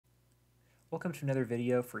Welcome to another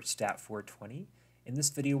video for Stat 420. In this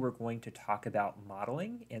video, we're going to talk about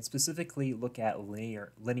modeling and specifically look at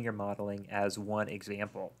linear modeling as one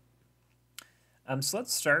example. So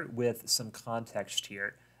let's start with some context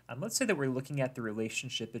here. Let's say that we're looking at the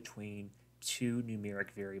relationship between two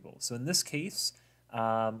numeric variables. So in this case,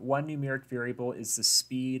 one numeric variable is the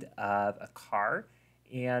speed of a car,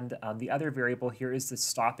 and the other variable here is the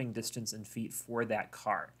stopping distance in feet for that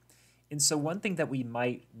car. And so one thing that we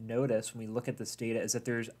might notice when we look at this data is that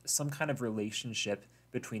there's some kind of relationship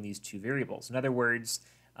between these two variables. In other words,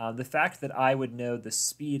 the fact that I would know the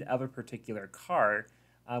speed of a particular car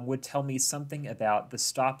would tell me something about the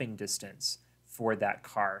stopping distance for that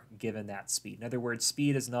car given that speed. In other words,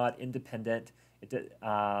 speed is not independent.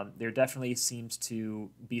 There definitely seems to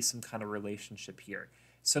be some kind of relationship here.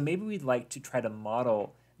 So maybe we'd like to try to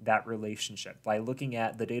model that relationship by looking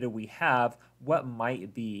at the data we have. What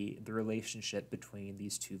might be the relationship between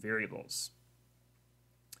these two variables?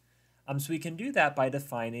 So we can do that by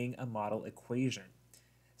defining a model equation.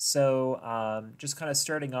 So just kind of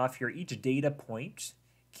starting off here, each data point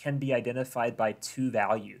can be identified by two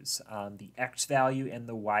values, the x value and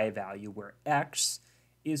the y value, where x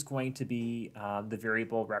is going to be the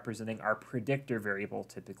variable representing our predictor variable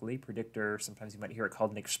typically. Predictor, sometimes you might hear it called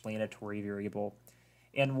an explanatory variable.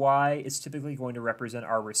 And y is typically going to represent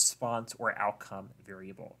our response or outcome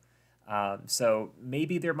variable. So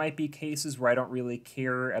maybe there might be cases where I don't really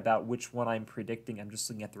care about which one I'm predicting. I'm just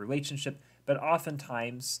looking at the relationship. But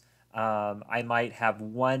oftentimes, I might have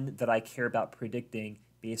one that I care about predicting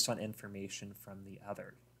based on information from the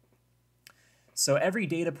other. So every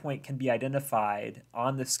data point can be identified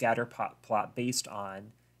on the scatter plot based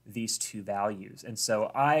on these two values. And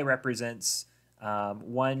so I represents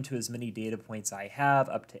 1 to as many data points I have,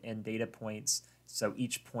 up to n data points. So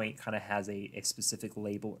each point kind of has a specific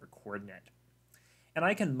label or coordinate. And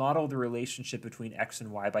I can model the relationship between x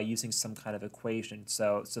and y by using some kind of equation.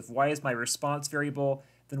 So if y is my response variable,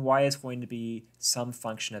 then y is going to be some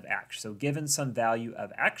function of x. So given some value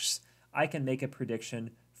of x, I can make a prediction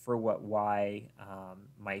for what y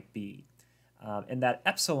might be. And that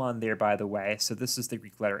epsilon there, by the way, so this is the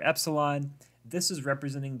Greek letter epsilon. This is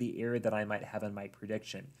representing the error that I might have in my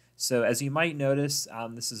prediction. So as you might notice,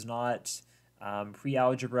 this is not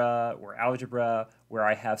pre-algebra or algebra where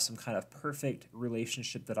I have some kind of perfect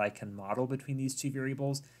relationship that I can model between these two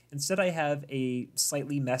variables. Instead, I have a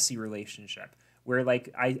slightly messy relationship where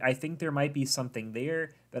I think there might be something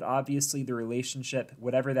there, but obviously the relationship,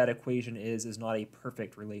 whatever that equation is not a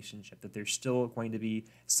perfect relationship, that there's still going to be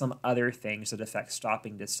some other things that affect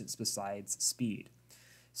stopping distance besides speed.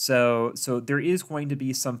 So there is going to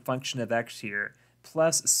be some function of x here,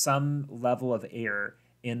 plus some level of error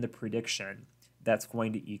in the prediction that's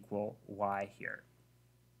going to equal y here.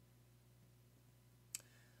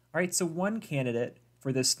 All right, so one candidate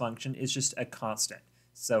for this function is just a constant.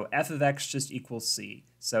 So f of x just equals c.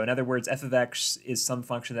 So in other words, f of x is some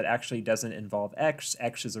function that actually doesn't involve x.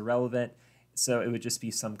 X is irrelevant, so it would just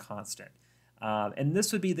be some constant. And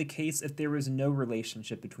this would be the case if there was no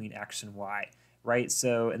relationship between x and y. Right,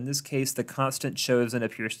 so in this case, the constant chosen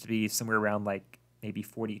appears to be somewhere around like maybe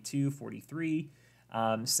 42, 43,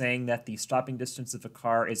 saying that the stopping distance of a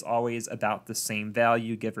car is always about the same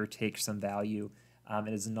value, give or take some value, and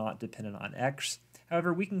is not dependent on x.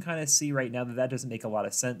 However, we can kind of see right now that that doesn't make a lot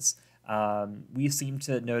of sense. We seem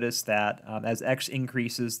to notice that as x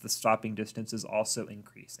increases, the stopping distance is also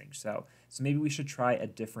increasing. So maybe we should try a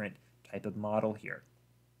different type of model here.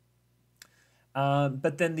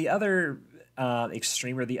 But then the other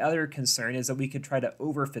extreme, or the other concern, is that we could try to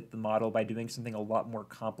overfit the model by doing something a lot more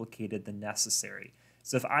complicated than necessary.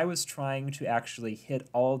 So if I was trying to actually hit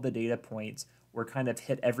all the data points or kind of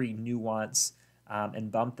hit every nuance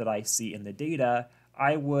and bump that I see in the data,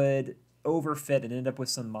 I would overfit and end up with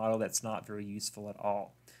some model that's not very useful at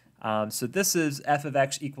all. So this is f of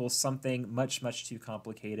x equals something much, much too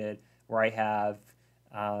complicated, where I have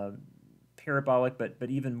parabolic, but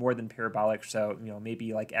even more than parabolic, so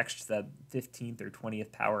maybe like x to the 15th or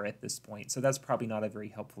 20th power at this point. So that's probably not a very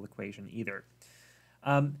helpful equation either.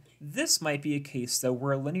 This might be a case though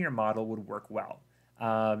where a linear model would work well.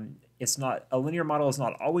 A linear model is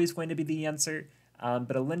not always going to be the answer,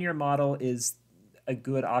 but a linear model is a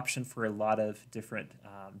good option for a lot of different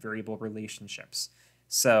variable relationships.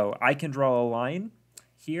 So I can draw a line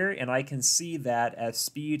here, and I can see that as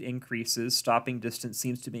speed increases, stopping distance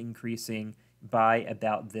seems to be increasing by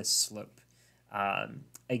about this slope.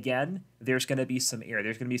 Again, there's going to be some error.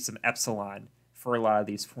 There's going to be some epsilon for a lot of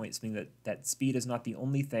these points, meaning that speed is not the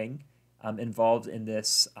only thing involved in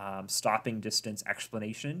this stopping distance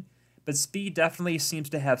explanation. But speed definitely seems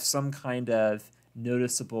to have some kind of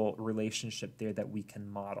noticeable relationship there that we can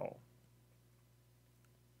model.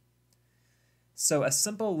 So a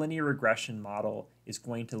simple linear regression model is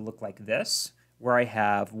going to look like this, where I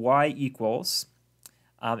have y equals,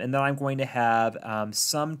 and then I'm going to have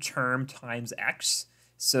some term times x.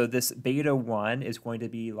 So this beta 1 is going to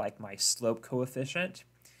be like my slope coefficient.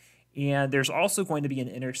 And there's also going to be an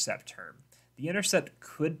intercept term. The intercept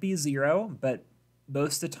could be 0, but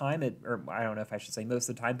most of the time, or I don't know if I should say most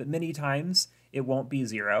of the time, but many times it won't be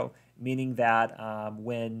 0, meaning that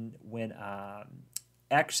when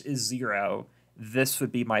x is 0, this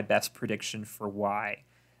would be my best prediction for y.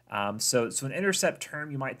 So an intercept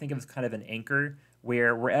term you might think of as kind of an anchor,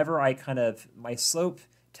 where wherever my slope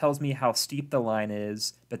tells me how steep the line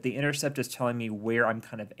is, but the intercept is telling me where I'm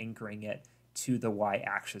kind of anchoring it to the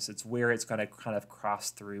y-axis. It's where it's going to kind of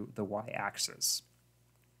cross through the y-axis.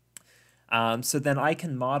 So then I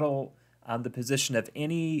can model the position of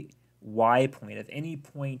any y point, of any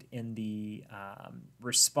point in the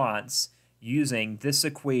response using this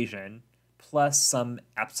equation plus some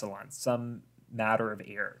epsilon, some matter of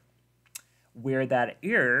error, where that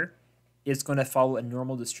error is going to follow a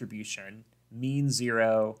normal distribution, mean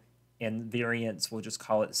 0, and variance, we'll just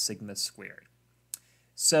call it sigma squared.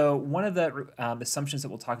 So one of the assumptions that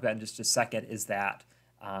we'll talk about in just a second is that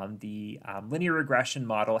the linear regression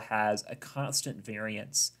model has a constant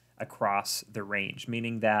variance across the range,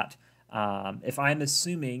 meaning that if I'm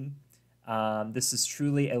assuming this is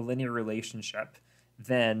truly a linear relationship,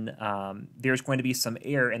 then there's going to be some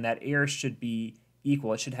error, and that error should be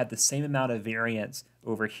equal. It should have the same amount of variance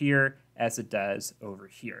over here as it does over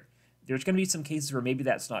here. There's going to be some cases where maybe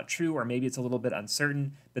that's not true, or maybe it's a little bit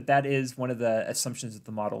uncertain, but that is one of the assumptions that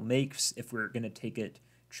the model makes if we're going to take it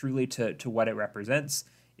truly to what it represents,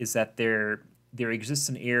 is that there exists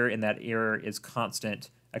an error, and that error is constant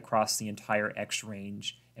across the entire x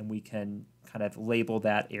range, and we can kind of label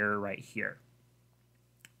that error right here.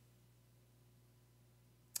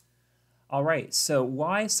 All right, so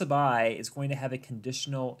y sub I is going to have a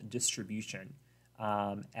conditional distribution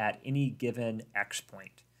at any given x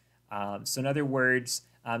point. So in other words,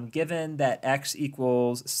 given that x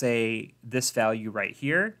equals, say, this value right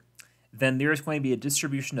here, then there's going to be a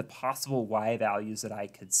distribution of possible y values that I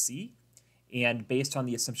could see. And based on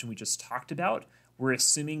the assumption we just talked about, we're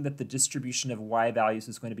assuming that the distribution of y values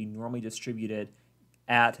is going to be normally distributed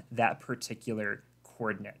at that particular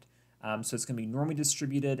coordinate. So it's going to be normally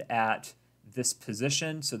distributed at this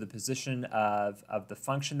position, so the position of the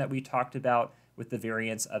function that we talked about with the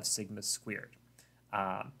variance of sigma squared.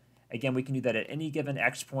 Again, we can do that at any given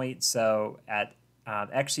x point, so at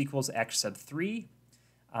x equals x sub 3,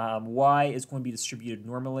 y is going to be distributed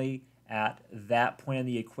normally at that point in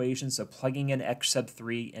the equation, so plugging in x sub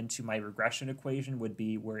 3 into my regression equation would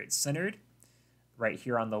be where it's centered, right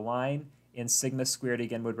here on the line, and sigma squared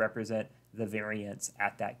again would represent the variance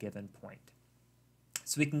at that given point.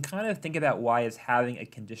 So we can kind of think about y as having a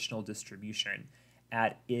conditional distribution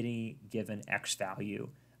at any given x value,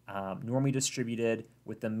 normally distributed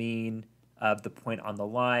with the mean of the point on the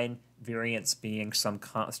line, variance being some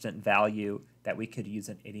constant value that we could use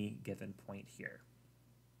at any given point here.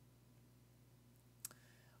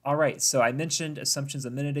 All right, so I mentioned assumptions a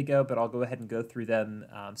minute ago, but I'll go ahead and go through them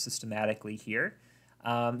systematically here.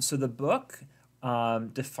 So the book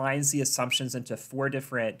defines the assumptions into 4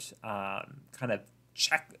 different kind of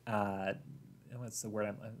what's the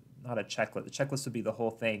word? Not a checklist. The checklist would be the whole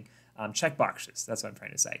thing. Check boxes. That's what I'm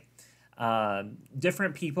trying to say.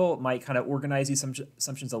 Different people might kind of organize these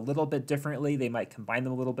assumptions a little bit differently. They might combine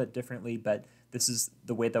them a little bit differently, but this is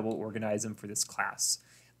the way that we'll organize them for this class.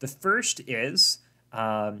 The first is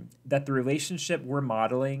that the relationship we're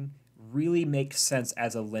modeling really makes sense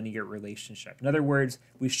as a linear relationship. In other words,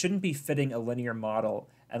 we shouldn't be fitting a linear model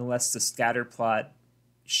unless the scatter plot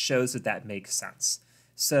shows that that makes sense.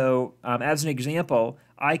 So as an example,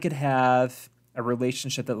 I could have a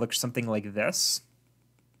relationship that looks something like this,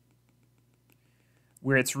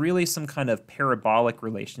 where it's really some kind of parabolic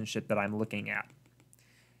relationship that I'm looking at.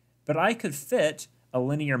 But I could fit a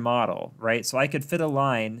linear model, right? So I could fit a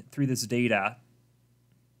line through this data,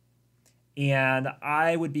 and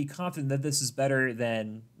I would be confident that this is better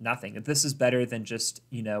than nothing, that this is better than just,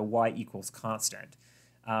 y equals constant.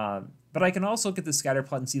 But I can also look at the scatter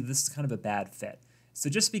plot and see this is kind of a bad fit. So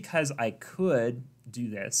just because I could do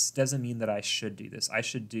this doesn't mean that I should do this. I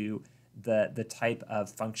should do the type of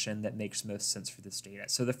function that makes most sense for this data.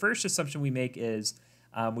 So the first assumption we make is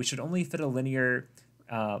we should only fit a linear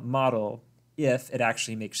model if it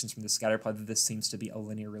actually makes sense from the scatter plot that this seems to be a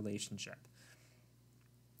linear relationship.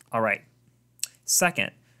 All right.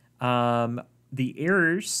 Second, the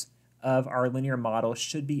errors of our linear model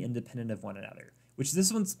should be independent of one another, which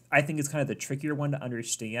this one's, I think, is kind of the trickier one to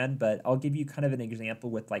understand, but I'll give you kind of an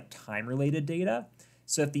example with like time-related data.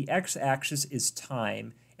 So if the x-axis is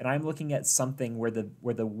time, and I'm looking at something where the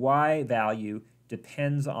y value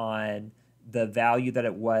depends on the value that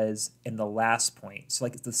it was in the last point. So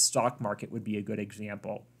like the stock market would be a good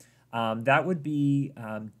example. That would be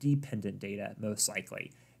dependent data, most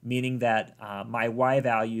likely, meaning that my y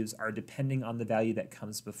values are depending on the value that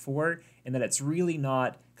comes before, and that it's really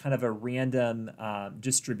not kind of a random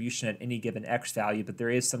distribution at any given x value, but there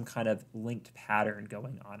is some kind of linked pattern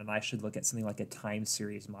going on, and I should look at something like a time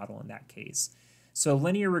series model in that case. So a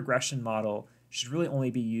linear regression model should really only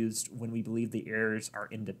be used when we believe the errors are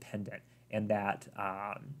independent, and that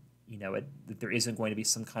that there isn't going to be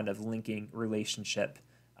some kind of linking relationship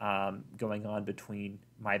going on between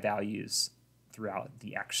my values throughout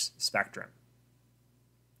the x spectrum.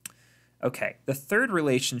 Okay, the third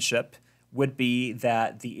relationship would be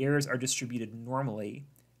that the errors are distributed normally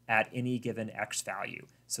at any given x value.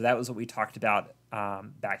 So that was what we talked about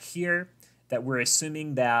back here, that we're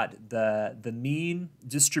assuming that the mean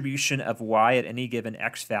distribution of y at any given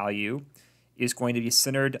x value is going to be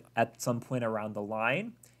centered at some point around the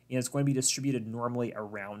line, and it's going to be distributed normally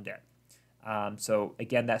around it. So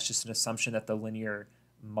again, that's just an assumption that the linear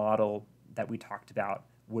model that we talked about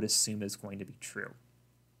would assume is going to be true.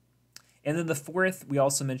 And then the fourth we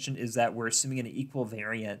also mentioned is that we're assuming an equal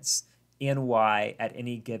variance in y at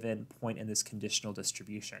any given point in this conditional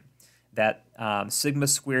distribution. That sigma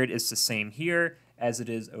squared is the same here as it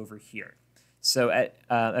is over here. So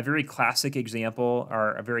a very classic example,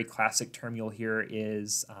 or a very classic term you'll hear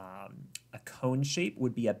is a cone shape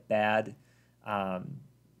would be a bad, I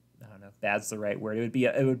don't know if bad's the right word,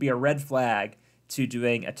 it would be a red flag to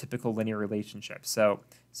doing a typical linear relationship. So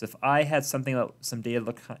if I had some data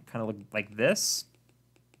kind of look like this,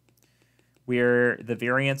 where the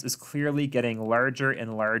variance is clearly getting larger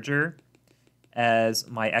and larger as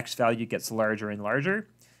my x value gets larger and larger,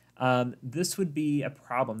 this would be a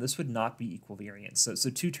problem. This would not be equal variance. So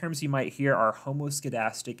two terms you might hear are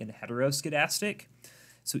homoscedastic and heteroscedastic.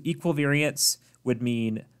 So equal variance would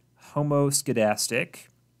mean homoscedastic.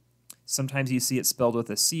 Sometimes you see it spelled with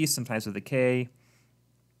a C, sometimes with a K.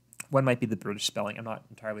 One might be the British spelling. I'm not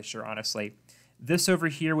entirely sure, honestly. This over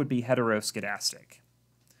here would be heteroscedastic.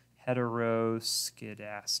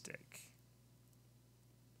 Heteroscedastic.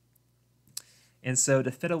 And so to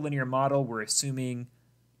fit a linear model, we're assuming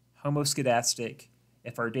homoscedastic.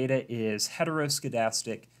 If our data is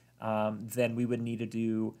heteroscedastic, then we would need to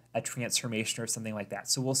do a transformation or something like that.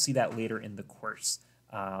 So we'll see that later in the course,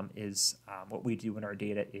 what we do when our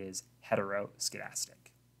data is heteroscedastic.